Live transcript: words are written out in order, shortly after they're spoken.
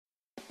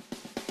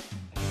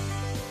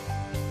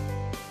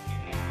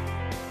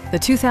the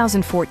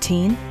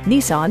 2014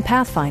 Nissan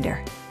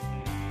Pathfinder.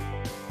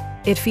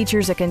 It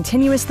features a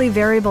continuously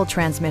variable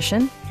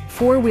transmission,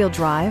 four-wheel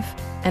drive,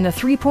 and a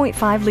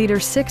 3.5-liter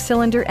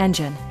six-cylinder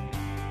engine.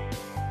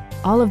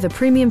 All of the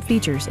premium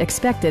features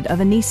expected of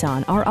a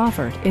Nissan are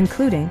offered,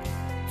 including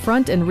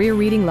front and rear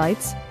reading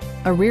lights,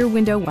 a rear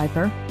window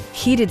wiper,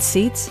 heated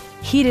seats,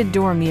 heated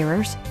door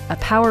mirrors, a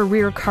power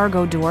rear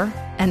cargo door,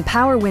 and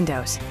power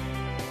windows.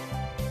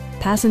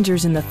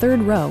 Passengers in the third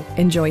row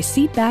enjoy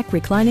seat-back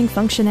reclining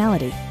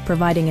functionality,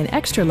 providing an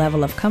extra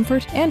level of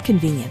comfort and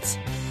convenience.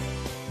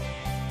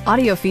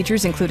 Audio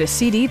features include a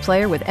CD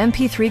player with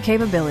MP3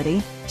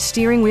 capability,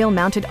 steering wheel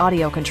mounted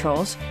audio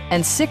controls,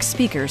 and 6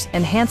 speakers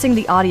enhancing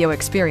the audio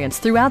experience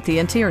throughout the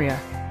interior.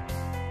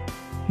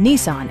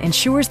 Nissan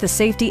ensures the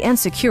safety and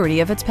security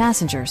of its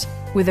passengers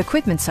with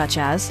equipment such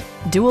as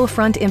dual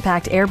front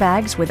impact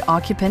airbags with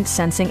occupant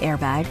sensing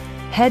airbag,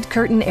 head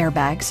curtain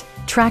airbags,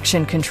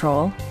 traction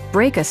control,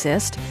 brake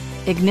assist,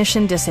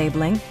 ignition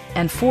disabling,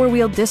 and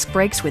four-wheel disc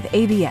brakes with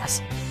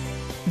ABS.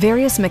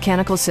 Various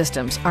mechanical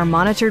systems are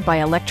monitored by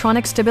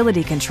electronic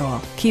stability control,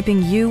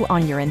 keeping you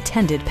on your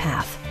intended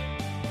path.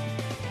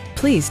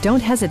 Please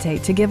don't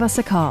hesitate to give us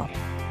a call.